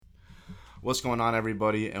What's going on,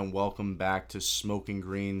 everybody, and welcome back to Smoking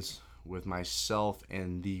Greens with myself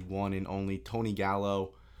and the one and only Tony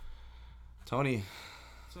Gallo. Tony,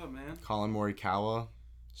 What's up, man? Colin Morikawa,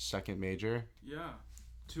 second major. Yeah,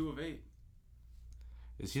 2 of 8.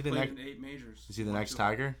 Is he the Played next? in 8 majors. Is he the One, next two.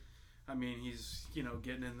 Tiger? I mean, he's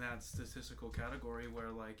getting in that statistical category where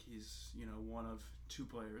he's one of two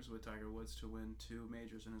players with Tiger Woods to win 2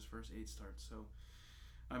 majors in his first 8 starts. So,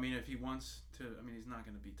 I mean, if he wants to, I mean, he's not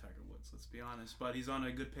going to beat Tiger Woods. Let's be honest. But he's on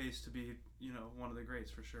a good pace to be one of the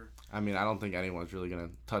greats for sure. I mean, I don't think anyone's really gonna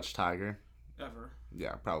touch Tiger. Ever.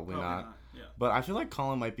 Yeah, probably Probably not. not. Yeah. But I feel like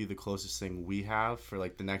Colin might be the closest thing we have for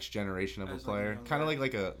like the next generation of a As, like, a player, young kind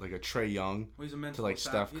of guy. like a Trey Young. Well, he's a mental like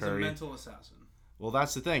Steph He's Curry. a mental assassin. Well,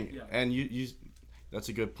 that's the thing, Yeah. and you that's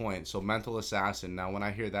a good point. So mental assassin. Now, when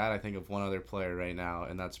I hear that, I think of one other player right now,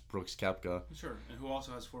 and that's Brooks Koepka. Sure. And who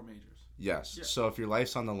also has 4 majors. Yes. Yeah. So if your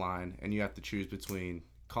life's on the line and you have to choose between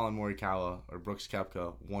Colin Morikawa or Brooks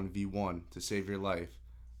Koepka 1v1 to save your life,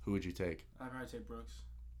 who would you take? I'd probably take Brooks.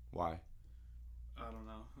 Why? I don't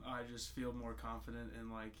know. I just feel more confident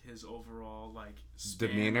in his overall span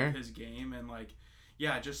Demeanor? of his game and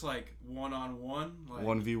just one on one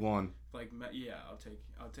 1v1.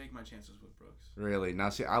 I'll take my chances with Brooks. Really? Now,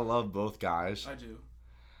 see, I love both guys. I do.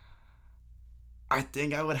 I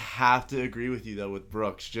think I would have to agree with you, though, with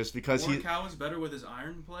Brooks, just because Morikawa's better with his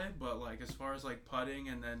iron play, but as far as putting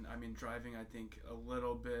and then driving, I think a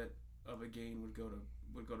little bit of a gain would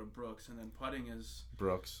go to Brooks, and then putting is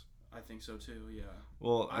Brooks. I think so too. Yeah.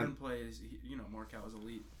 Well, Iron play is Morikawa's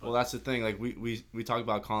elite. Well, that's the thing. Like we talk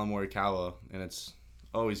about Colin Morikawa, and it's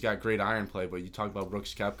he's got great iron play, but you talk about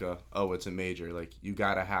Brooks Koepka, it's a major. Like you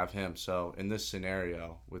gotta have him. So in this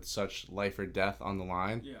scenario, with such life or death on the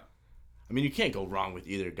line, Yeah. I mean you can't go wrong with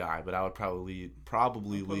either guy. But I would probably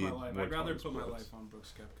lead. I'd rather put my Brooks. life on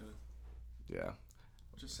Brooks Koepka. Yeah.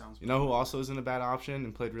 Just sounds. You know who also isn't a bad option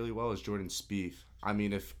and played really well is Jordan Spieth. I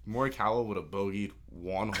mean, if Morikawa would have bogeyed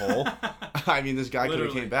one hole, I mean, this guy could have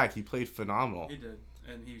Literally. came back. He played phenomenal. He did,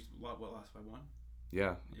 and he's lost by one.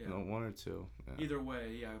 Yeah. Yeah. No, 1 or 2. Yeah. Either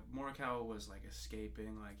way, yeah, Morikawa was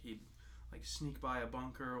escaping, he'd sneak by a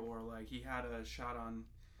bunker, or he had a shot on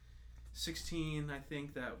 16, I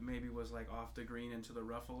think, that maybe was off the green into the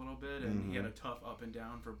rough a little bit, and he had a tough up and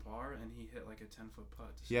down for par, and he hit a 10-foot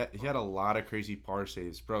putt. He had a lot of crazy par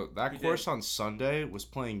saves, bro. That He course did. on Sunday was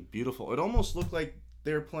playing beautiful. It almost looked like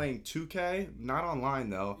they were playing 2K, not online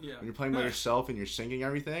though. Yeah. When you're playing by yourself and you're singing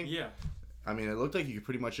everything. Yeah, I mean, it looked like you could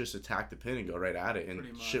pretty much just attack the pin and go right at it, and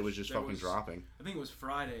Pretty much. shit was just There fucking was- dropping. I think it was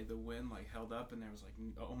Friday. The wind held up, and there was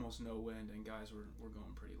almost no wind, and guys were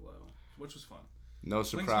going pretty low, which was fun. No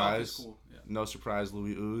Wings golf surprise. is cool. Yeah. No surprise,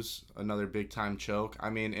 Louis Ouz, another big time choke.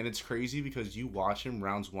 I mean, and it's crazy because you watch him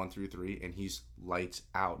rounds 1 through 3, and he's lights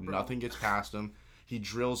out. Bro. Nothing gets past him. He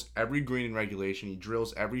drills every green in regulation. He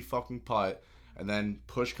drills every fucking putt, and then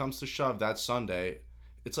push comes to shove that Sunday.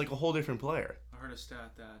 It's like a whole different player. I heard a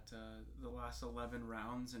stat that the last 11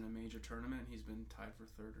 rounds in a major tournament, he's been tied for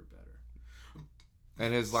third or better.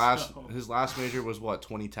 And his last major was what,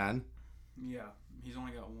 2010? Yeah, he's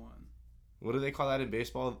only got one. What do they call that in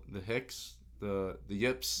baseball? The Hicks, the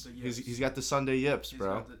Yips. The yips. He's got the Sunday Yips, He's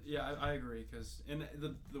bro. got I agree, and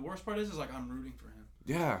the worst part is I'm rooting for him.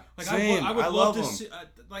 Yeah, Like same. I would love love to him. see.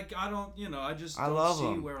 I don't. I just I don't love see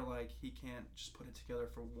him. where he can't just put it together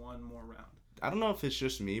for one more round. I don't know if it's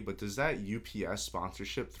just me, but does that UPS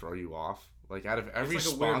sponsorship throw you off? Like out of every It's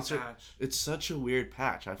sponsor, a weird patch. it's such a weird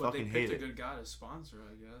patch. I But fucking they hate picked it. a good guy to sponsor,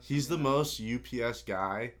 I guess. He's the most UPS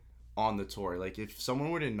guy on the tour. Like if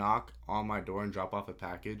someone were to knock on my door and drop off a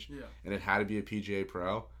package, Yeah. and it had to be a PGA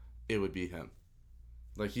Pro, it would be him.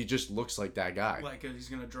 Like he just looks like that guy. He's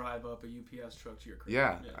gonna drive up a UPS truck to your crib.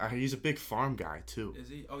 Yeah, he's a big farm guy too. Is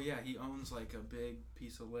he? Oh yeah, he owns a big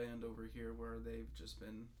piece of land over here where they've just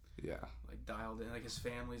been Yeah. dialed in. His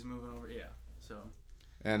family's moving over. Yeah. So.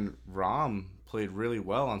 And Rahm played really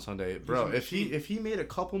well on Sunday, bro. a If machine. he made a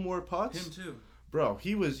couple more putts, Him too. bro,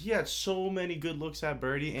 he had so many good looks at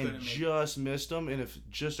birdie and Couldn't make- just missed them. And if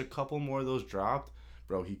just a couple more of those dropped,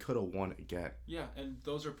 bro, he could have won again. Yeah, and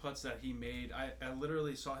those are putts that he made. I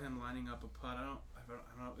literally saw him lining up a putt. I don't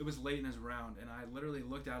know. It was late in his round, and I literally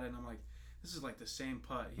looked at it and I'm like, this is the same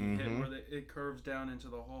putt he hit where it curves down into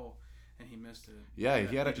the hole, and he missed it. Yeah,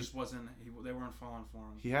 he had it just wasn't. They weren't falling for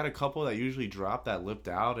him. He had a couple that usually drop that lipped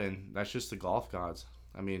out, and that's just the golf gods.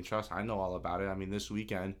 I mean, trust, I know all about it. I mean, this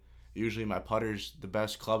weekend, usually my putter's the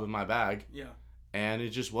best club in my bag, Yeah. and it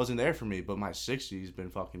just wasn't there for me. But my 60's been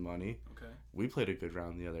fucking money. Okay. We played a good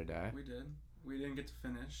round the other day. We did. We didn't get to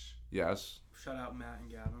finish. Yes. Shout out Matt and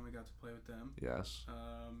Gavin. We got to play with them. Yes.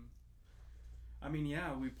 I mean,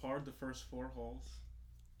 yeah, we parred the first 4 holes.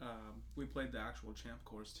 we played the actual champ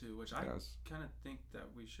course too, which I Yes. kind of think that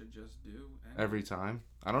we should just do Every time.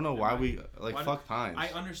 I don't know It why might- we like why fuck Pines. I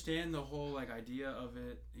understand the whole like idea of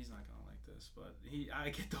it. He's not gonna like this, but I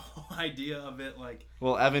get the whole idea of it. Like,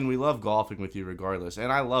 Well, Evan, we love golfing with you regardless,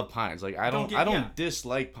 and I love Pines. Like I don't yeah.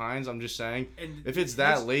 dislike Pines. I'm just saying and if it's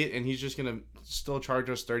that late and he's just gonna still charge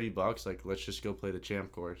us $30, like let's just go play the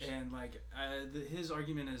champ course. and like his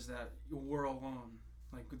argument is that we're alone.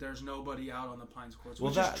 Like, there's nobody out on the Pines courts. Well,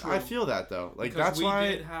 Which that is true. I feel that though. Like Because that's we why.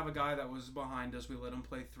 did have a guy that was behind us. We let him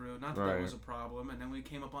play through. Not that Right. that was a problem. And then we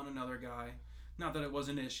came up on another guy. Not that it was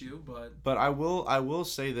an issue, but But I will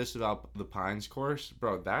say this about the Pines course,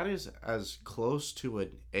 bro. That is as close to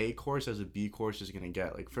an A course as a B course is gonna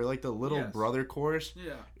get. Like for like the little Yes. brother course,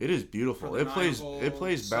 yeah. it is beautiful. For the It plays 9-hole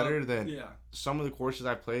better sub- than Yeah. some of the courses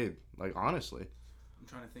I played. Like honestly, I'm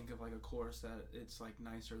trying to think of like a course that it's like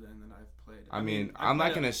nicer than that I've played. I mean I I'm not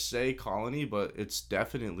played gonna say Colony, but it's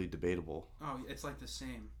definitely debatable. Oh, it's like the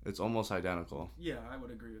same. It's almost identical. Yeah, I would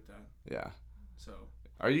agree with that. Yeah. So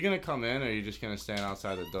Are you gonna come in, or are you just gonna stand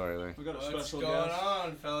outside the door? Like, we got a What's special going guest.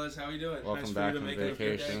 on, fellas? How we doing? welcome for back you to from make it a good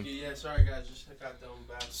vacation. Thank you. Yeah, sorry guys, just got done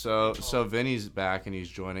back. So Vinny's back and he's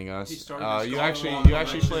joining us. He started You his actually golf you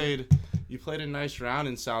actually competition. played a nice round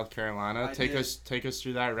in South Carolina. I Take did. us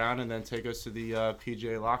through that round and then take us to the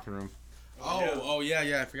PGA locker room. Oh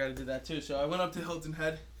yeah, I forgot to do that too. So I went up to Hilton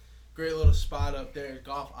Head. Great little spot up there,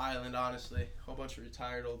 Golf Island, honestly. Whole bunch of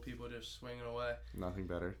retired old people just swinging away. Nothing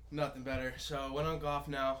better. Nothing better. So I went on Golf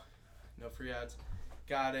Now. No free ads.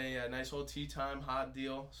 Got a nice old tea time hot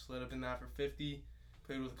deal. Slid up in that for 50.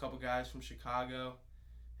 Played with a couple guys from Chicago.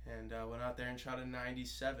 And went out there and shot a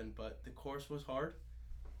 97. But the course was hard.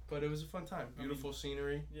 But it was a fun time. Beautiful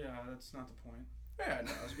scenery. Yeah, that's not the point. Yeah,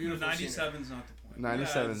 no, it was beautiful scenery. 97's not the point.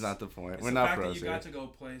 97 is it's- not the point. It's We're the not fact pros that you here. got to go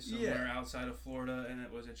play somewhere outside of Florida, and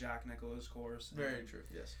it was a Jack Nicklaus course. and- Very true,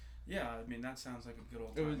 yes. Yeah, I mean that sounds like a good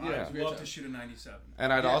old It was- time. yeah, it was a I'd great love time. to shoot a 97.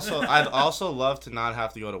 And I'd Yeah. also love to not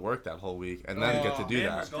have to go to work that whole week and then get to Oh, do Man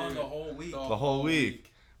that. was gone Dude. the whole week. The whole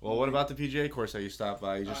week. Well, what about the PGA course that you stopped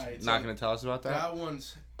by? You just Alright, not so gonna tell us about that? That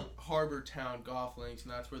one's Harbor Town Golf Links,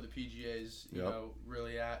 and that's where the PGA is, you Yep. know,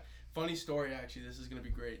 really at. Funny story, actually. This is gonna be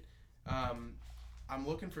great. I'm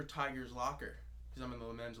looking for Tiger's locker because I'm in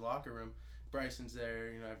the men's locker room. Bryson's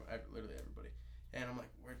there, you know, I literally everybody, and I'm like,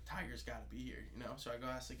 where Tiger's got to be here, you know. So I go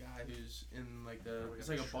ask the guy who's in like the, we it's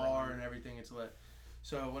got like the a bar shrine. and everything. It's lit.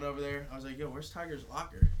 So I went over there. I was like, yo, where's Tiger's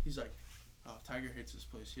locker? He's like, oh, Tiger hates this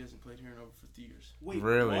place. He hasn't played here in over 50 years. Wait,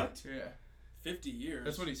 Really? what? Yeah, 50 years?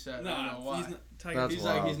 that's what he said. I Nah, don't know why. he's not, Tiger. That's He's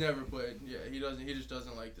wild. like, he's never played. Yeah, he doesn't. He just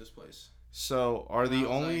doesn't like this place. So are And I the was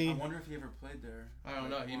like, only I wonder if he ever played there. I don't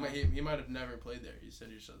know. He Wow. might. He might have never played there. He said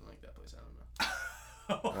he just doesn't like that place. I don't know.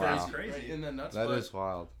 Oh, Wow. that's crazy. Right? Isn't that nuts? that But is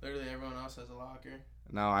wild. literally everyone else has a locker,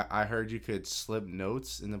 Now I heard you could slip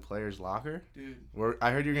notes in the player's locker. dude.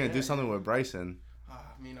 I heard you're gonna do Yeah. something with Bryson.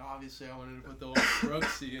 I mean, obviously, I wanted to put the old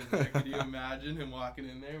Brooksy in there. Could you imagine him walking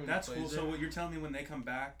in there when That's he cool. plays So there? what you're telling me, when they come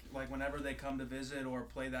back, like whenever they come to visit or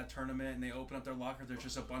play that tournament and they open up their locker, there's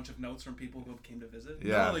just a bunch of notes from people who came to visit?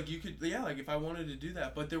 Yeah. No, like you could. Yeah, like if I wanted to do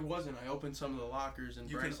that, but there wasn't. I opened some of the lockers and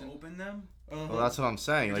You Bryson. can open them? Uh-huh. Well, that's what I'm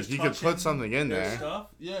saying. You're Like just you could touching put something in their there. stuff?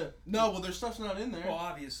 Yeah. No, well, their stuff's not in there. Well,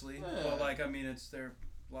 obviously. Yeah. But like, I mean, it's their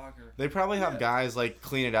locker. They probably have Yeah. guys like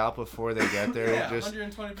clean it out before they get there. Yeah, Just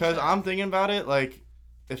 120%. because I'm thinking about it, like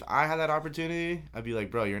if I had that opportunity, I'd be like,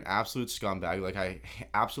 bro, you're an absolute scumbag. Like I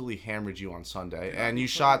absolutely hammered you on Sunday, and you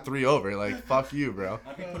shot 3 over. Like fuck you, bro.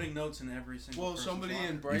 I'd be putting notes in every single Well, person's somebody locker.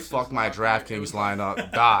 in You Bryson's fucked my locker, it DraftKings was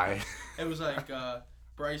lineup. Die. It was like,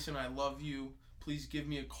 Bryson, I love you. Please give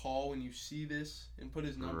me a call when you see this, and put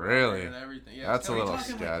his number on Really? there and everything. Yeah, That's it's a Are you little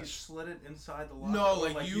talking sketch. like you slid it inside the locker? No, Or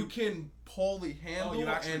like you can pull the handle you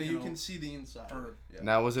actually and can you o- can see the inside. Or- Yeah.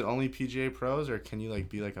 Now, was it only PGA pros, or can you like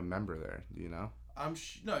be like a member there? Do you know?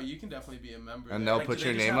 No, you can definitely be a member. And there. they'll Like, put do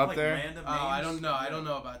your they just name have, up like, there? random Oh, I names? don't know. I don't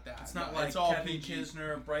know about that. It's not No, like it's all Kevin PG.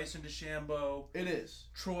 Kisner, Bryson DeChambeau, It is.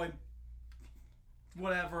 Troy,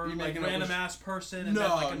 whatever, You're like making up random which- ass person, and No, then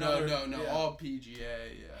like another. no. Yeah. All PGA.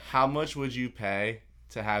 Yeah. How much would you pay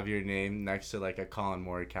to have your name next to like a Colin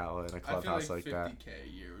Morikawa in a I feel clubhouse like like that? 50K a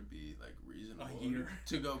year would be like reasonable. A year?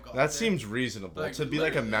 to go golf. That there. seems reasonable. Like, to be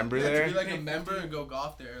like a literally, member yeah, there. To be like a Pay member 50. and go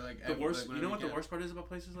golf there, like The every- worst, like, you whenever know what the can. worst part is about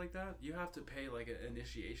places like that? You have to pay like an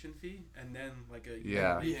initiation fee and then like a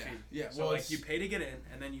Yeah. yearly Yeah, fee. yeah, So well, like it's- you pay to get in,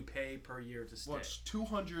 and then you pay per year to stay What's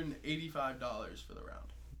 $285 for the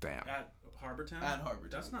round Damn. at Harbortown. at Harbortown?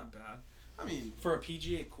 That's not bad I mean, for a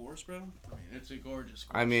PGA course, bro. it's a gorgeous.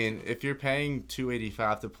 I course, mean, too. if you're paying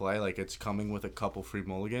 $285 to play, like it's coming with a couple free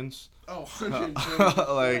mulligans. Oh, 120.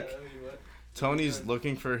 Like, Yeah, I mean, what? Tony's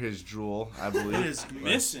looking for his jewel, I believe. It is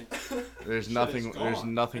missing. There's Shit nothing. is There's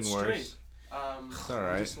gone. nothing It's worse. straight. It's all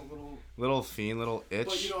right. Just a little. Little fiend, little itch.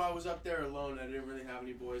 But you know, I was up there alone. I didn't really have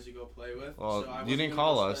any boys to go play with. Well, so I you didn't wasn't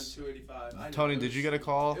call gonna us. spend $285. I know, Tony, it did was- you get a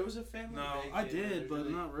call? It was a family. No, day I game, did, but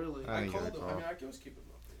really- not really. I I didn't get a called them. call. I mean, I can always keep them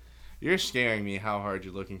up. You're scaring me how hard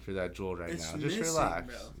you're looking for that jewel right It's now. Just missing, relax.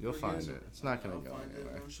 bro. You'll Where find is it. it? It's not gonna I'll go find it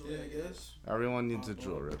anywhere. eventually, I guess. Everyone needs a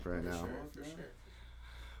jewel rip right now. For sure.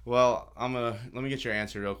 Well, let me get your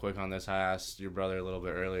answer real quick on this. I asked your brother a little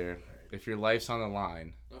bit earlier. If your life's on the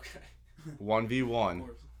line, Okay. 1v1, Of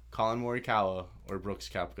course. Colin Morikawa or Brooks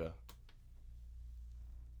Koepka.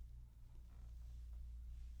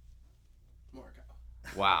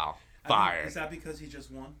 Morikawa. Wow, I fire. think- Is that because he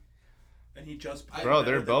just won? And he just played Bro, better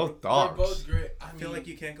they're than both Brook- dogs. They're both great. I feel like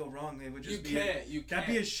you can't go wrong. They would You just can't. That'd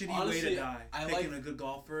be a shitty way Honestly, to die. I Picking like- a good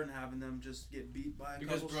golfer and having them just get beat by a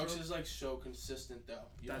because couple Brooks strokes. is like so consistent though.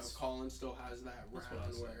 You know, That's- Colin still has that That's what I round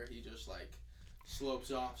was where he just like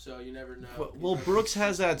slopes off. So you never know. Well, Brooks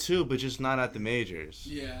has that too, but just not at the majors.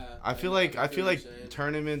 Yeah. I feel know, like what you're saying.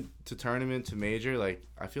 tournament to major, like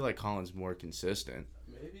I feel like Colin's more consistent.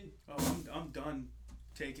 Maybe. Oh, I'm done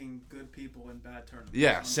taking good people in bad tournaments.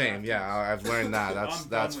 Yeah, I'm same. done. Yeah, I've learned that. I'm That's done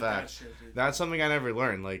that's with that fact. shit, dude. That's something I never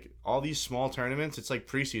learned. Like all these small tournaments, it's like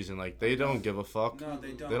preseason. Like they don't give a fuck. No,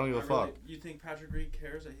 they don't. They don't give a I really- fuck. You think Patrick Reed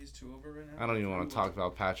cares that he's 2 over right now? I don't even want to talk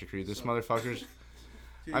about Patrick Reed. This So- motherfucker's.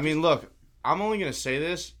 Dude, I mean, look, I'm only gonna say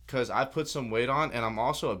this because I put some weight on, and I'm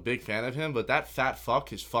also a big fan of him. But that fat fuck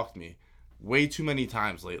has fucked me way too many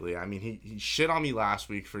times lately. I mean, he shit on me last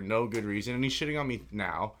week for no good reason, and he's shitting on me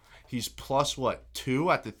now. He's plus what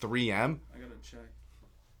 2 at the 3M. I gotta check.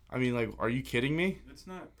 I mean, like, are you kidding me? It's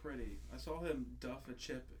not pretty. I saw him duff a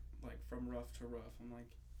chip like from rough to rough. I'm like,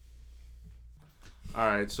 All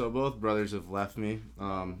right, so both brothers have left me.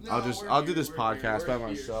 No, I'll do this podcast by We're here.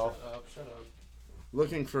 myself. Shut up.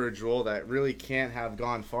 Looking for a jewel that really can't have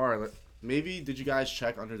gone far. Maybe did you guys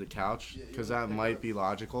check under the couch? Yeah, you Because wanna that pick might up? be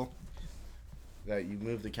logical. That you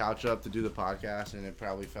moved the couch up to do the podcast and it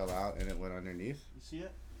probably fell out and it went underneath. you see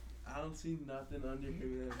it? I don't see nothing under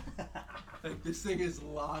here, man. Like this thing is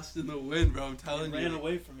lost in the wind, bro. I'm telling It you. ran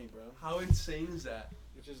away from me, bro. How insane is that?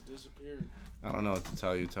 It just disappeared. I don't know what to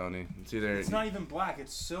tell you, Tony. It's either It's not even black.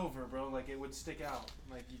 It's silver, bro. Like it would stick out.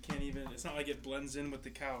 Like you can't even. It's not like it blends in with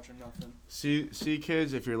the couch or nothing. see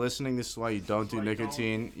kids. If you're listening, this is why you don't do Why you don't.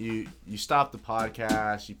 nicotine. You stop the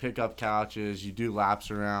podcast. You pick up couches. You do laps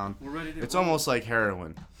around. We're ready to. It's roll. almost like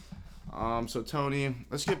heroin. So Tony,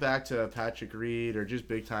 let's get back to Patrick Reed or just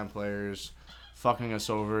big time players fucking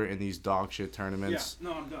us over in these dog shit Yeah. tournaments.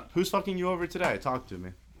 No, I'm done. Who's fucking you over today? Talk to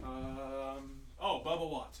me. Oh, Bubba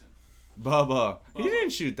Watson. Bubba. He Bubba. didn't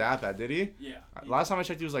shoot that bad, did he? Yeah. Last time I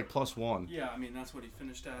checked, he was like +1. Yeah, I mean that's what he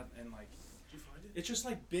finished at, and like. Did you find it? It's just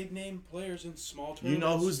like big name players in small tournaments. You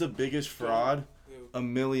know who's the biggest fraud? Who?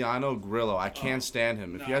 Emiliano Grillo. I can't Oh. stand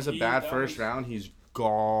him. If he Nah, has a bad that first was- round, he's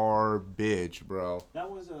garbage, bro. That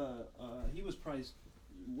was he was priced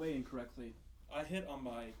way incorrectly. I hit on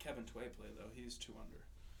my Kevin Tway play though. He's 2 under.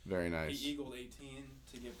 Very nice. He eagled 18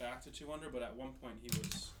 to get back to 2 under, but at one point he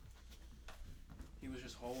was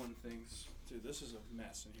just holing things. Dude, this is a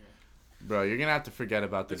mess in here. Bro, you're going to have to forget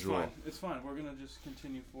about the It's Jewel. fine. It's fine. We're gonna just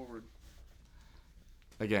continue forward.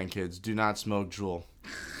 Again, kids, do not smoke Jewel.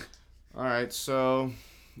 All right, so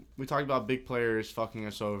we talked about big players fucking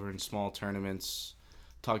us over in small tournaments.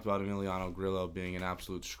 Talked about Emiliano Grillo being an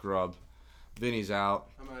absolute scrub. Vinny's out.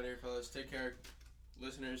 I'm out of here, fellas. Take care,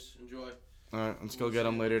 listeners. Enjoy. All right, let's go get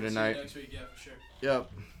him later We'll see tonight. you next week, yeah, for sure.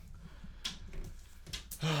 Yep.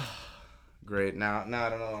 Great. Now I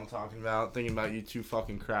don't know what I'm talking about. Thinking about you two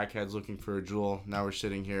fucking crackheads looking for a Jewel. Now we're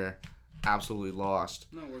sitting here absolutely lost.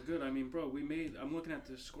 No, we're good. I mean, bro, I'm looking at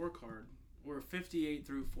the scorecard. We're 58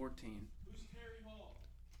 through 14.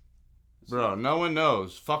 Bro, no one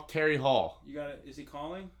knows. Fuck Terry Hall. You got it. Is he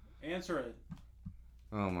calling? Answer it.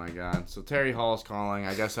 Oh my god. So Terry Hall's calling.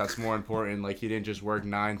 I guess that's more important. Like he didn't just work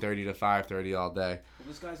 9:30 to 5:30 all day. Well,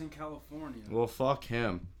 this guy's in California. Well, fuck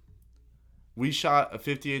him. We shot a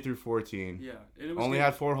 58 through 14. Yeah. And it was Only good.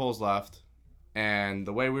 had 4 holes left. And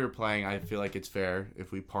the way we were playing, I feel like it's fair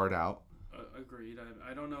if we part out. Agreed.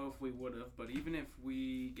 I don't know if we would have, but even if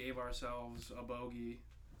we gave ourselves a bogey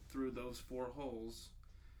through those 4 holes,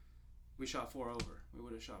 we shot 4 over. We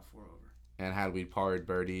would have shot 4 over. And had we parred,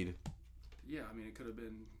 birdied. Yeah, I mean, it could have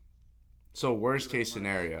been... So worst Could've been case worse.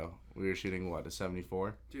 scenario, we were shooting what, a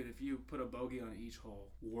 74? Dude, if you put a bogey on each hole,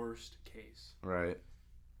 worst case, Right.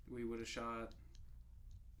 we would have shot...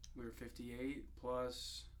 We were 58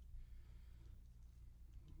 plus...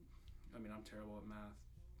 I mean, I'm terrible at math.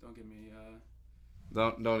 Don't give me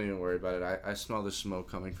Don't even worry about it. I smell the smoke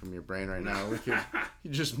coming from your brain right now. We could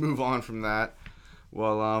just move on from that.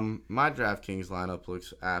 Well, my DraftKings lineup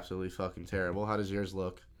looks absolutely fucking terrible. How does yours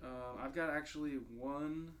look? I've got actually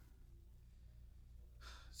one.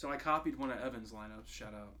 So I copied one of Evan's lineups.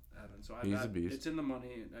 Shout out Evan. So He's a beast. It's in the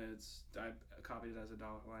money. I copied it as a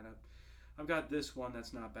dollar lineup. I've got this one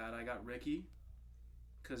that's not bad. I got Ricky,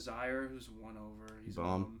 Kazire, who's 1 over. He's a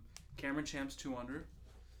Bum. bum. Cameron Champ's 2 under.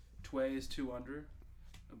 Tway is 2 under.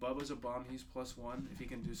 Bubba's a bum. He's +1 if he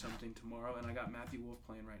can do something tomorrow. And I got Matthew Wolf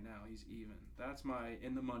playing right now. He's even. That's my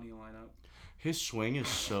in the money lineup. His swing is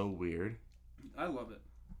so weird. I love it.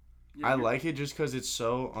 Yeah, I like it just because it's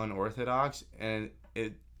so unorthodox, and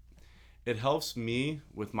it helps me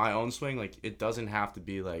with my own swing. Like, it doesn't have to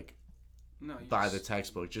be like no, by the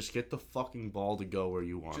textbook. Just get the fucking ball to go where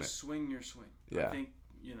you want it. Just swing your swing. Yeah. I think,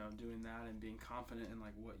 doing that and being confident in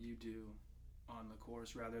like what you do on the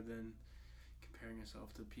course rather than comparing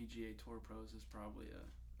yourself to PGA Tour pros is probably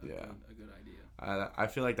a good idea. I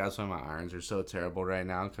feel like that's why my irons are so terrible right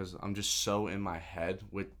now, because I'm just so in my head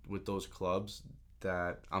with those clubs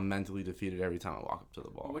that I'm mentally defeated every time I walk up to the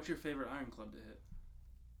ball. Well, what's your favorite iron club to hit?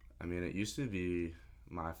 I mean, it used to be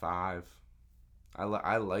my 5.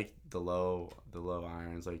 I like the low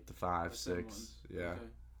irons, like the 5, The thin 6. ones. Yeah. Okay.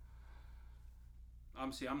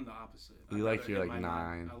 I'm the opposite. You I'd like rather your, hit like, my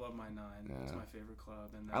 9. I love my 9. It's Yeah. my favorite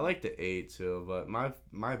club. And I like the 8 too, but my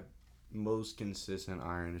most consistent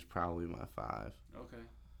iron is probably my 5. Okay.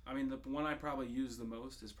 I mean, the one I probably use the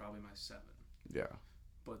most is probably my 7. Yeah.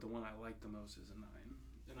 But the one I like the most is a 9.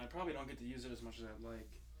 And I probably don't get to use it as much as I'd like.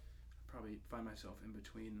 I probably find myself in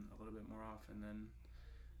between a little bit more often than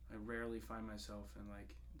I rarely find myself in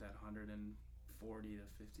like that 140 to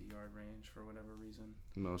 50 yard range for whatever reason.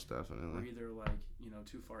 Most We're definitely. either like,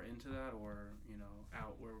 too far into that or,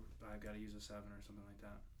 out where I've got to use a 7 or something like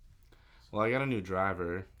that. Well, I got a new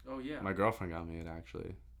driver. Oh, yeah. My girlfriend got me it,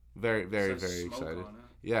 actually. Very, very, It says very smoke excited. on it.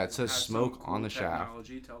 Yeah, it says has some smoke cool on the shaft.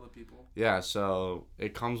 technology. Tell the people. Yeah, so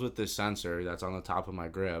it comes with this sensor that's on the top of my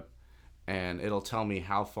grip, and it'll tell me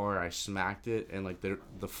how far I smacked it and like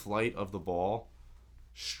the flight of the ball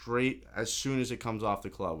straight as soon as it comes off the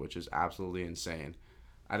club, which is absolutely insane.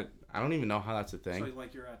 I don't even know how that's a thing. So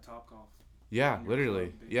like you're at Topgolf. Yeah, on your literally.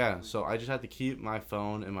 phone, Yeah, basically. so I just have to keep my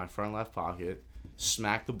phone in my front left pocket,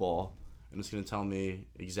 smack the ball, and it's going to tell me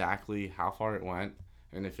exactly how far it went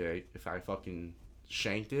and if I fucking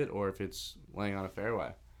shanked it or if it's laying on a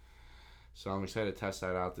fairway. So I'm excited to test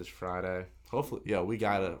that out this Friday. Hopefully, yeah, we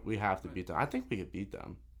have to beat them. I think we could beat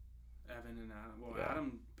them. Evan and Adam. Well, Yeah.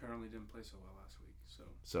 Adam apparently didn't play so well last week.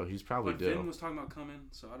 So he's probably But due. Finn was talking about coming,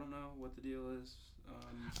 so I don't know what the deal is.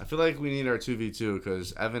 I feel like we need our 2v2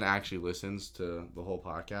 because Evan actually listens to the whole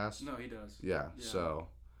podcast. No, he does. Yeah, so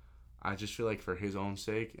I just feel like for his own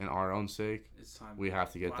sake and our own sake, It's time. we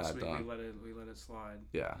have to get Last that week done. we let it slide.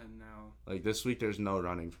 Yeah. And now Like this week, there's no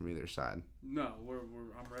running from either side. no,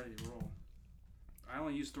 I'm ready to roll. I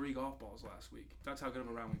only used 3 golf balls last week. That's how good of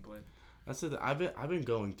a round we played. That's it. I've been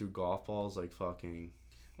going through golf balls like fucking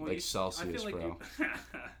Well, like Celsius, I feel like bro.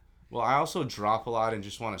 Well, I also drop a lot and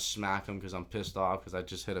just want to smack them because I'm pissed off because I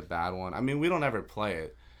just hit a bad one. I mean, we don't ever play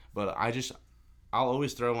it, but I'll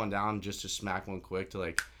always throw one down just to smack one quick to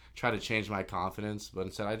like try to change my confidence. But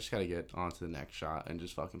instead, I just gotta get on to the next shot and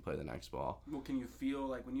just fucking play the next ball. Well, can you feel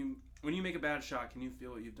like when you make a bad shot, can you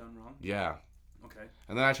feel what you've done wrong? Yeah. Okay.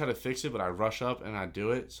 And then I try to fix it, but I rush up and I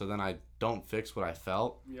do it, so then I don't fix what I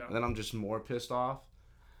felt. Yeah. And then I'm just more pissed off.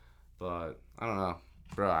 But I don't know,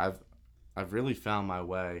 bro. I've really found my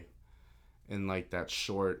way in like that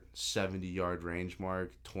short 70-yard range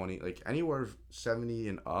mark, 20, like anywhere 70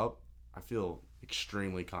 and up. I feel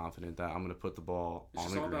extremely confident that I'm gonna put the ball It's on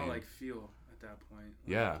just the all green. about like feel at that point. Like,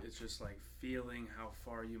 Yeah. It's just like feeling how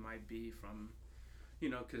far you might be from,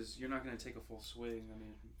 because you're not going to take a full swing. I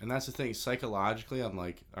mean, And that's the thing. Psychologically, I'm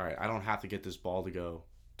like, all right, I don't have to get this ball to go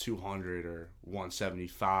 200 or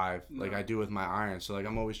 175 like No. I do with my iron. So like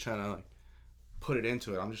I'm always trying to like put it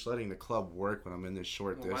into it. I'm just letting the club work when I'm in this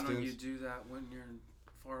short well, why don't you distance do that when you're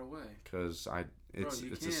far away? because it's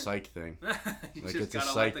you a can't. psych thing. You Like just it's a gotta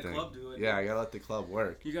psych let the thing. club do it. Yeah, I gotta let the club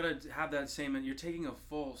work. You gotta have that same. You're taking a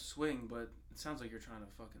full swing, but it sounds like you're trying to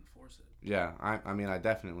fucking force it. Yeah, I mean I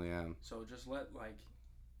definitely am. So just let like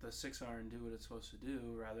the 6 iron do what it's supposed to do,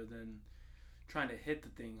 rather than trying to hit the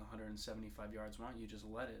thing 175 yards. Why don't you just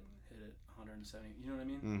let it hit it 170? You know what I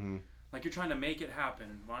mean? Mm-hmm. Like you're trying to make it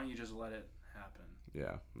happen. Why don't you just let it happen?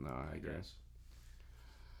 Yeah, no, I agree. guess.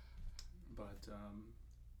 But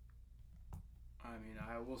I mean,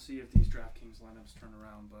 I will see if these DraftKings lineups turn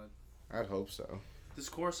around. But I'd hope so. this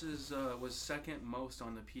course was second most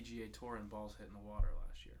on the PGA Tour in balls hit in the water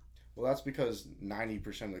last year. Well, that's because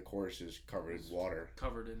 90% of the course is covered in water.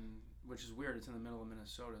 Covered in, which is weird. It's in the middle of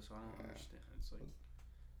Minnesota, so I don't Yeah. understand. It's like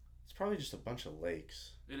It's probably just a bunch of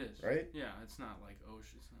lakes, it is, right? Yeah, it's not like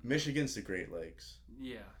ocean. It's not, Michigan's the Great Lakes.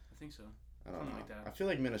 yeah, I think so. I don't Something know. like that. I feel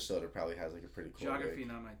like Minnesota probably has like a pretty cool Geography, lake.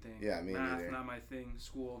 not my thing. Yeah, me Math, neither. not my thing.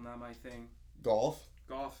 School, not my thing. Golf?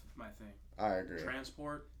 Golf, my thing. I agree.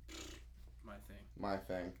 Transport, my thing. My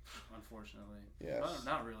thing. Unfortunately. Yes.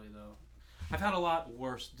 Not really though. I've had a lot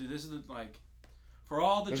worse. Dude, this is like for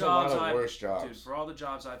all the There's jobs a lot of I've worse jobs. dude, for all the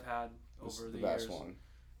jobs I've had This over is the the best years. one.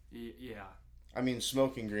 Yeah. I mean,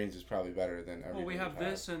 Smoking Greens is probably better than everything. Well, we have we've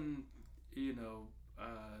had. this, and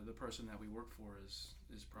the person that we work for is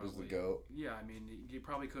probably Is the GOAT. Yeah, I mean, you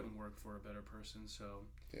probably couldn't work for a better person, so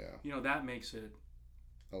Yeah. that makes it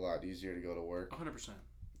A lot easier to go to work. 100%.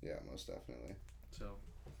 Yeah, most definitely. So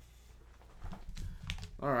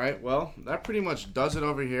All right, well, that pretty much does it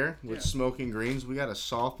over here with Yeah. Smoking Greens. We got a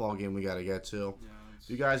softball game we got to get to. yeah, If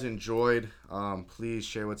you guys enjoyed, please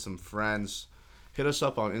share with some friends. Hit us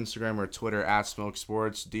up on Instagram or Twitter at Smoke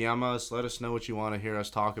Sports. DM us. Let us know what you want to hear us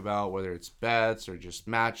talk about, whether it's bets or just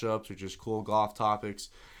matchups or just cool golf topics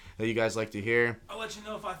that you guys like to hear. I'll let you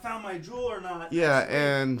know if I found my jewel or not. Yeah, next week.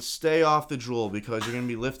 and stay off the drool because you're going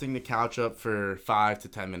to be lifting the couch up for 5 to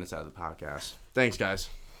 10 minutes out of the podcast. Thanks, guys.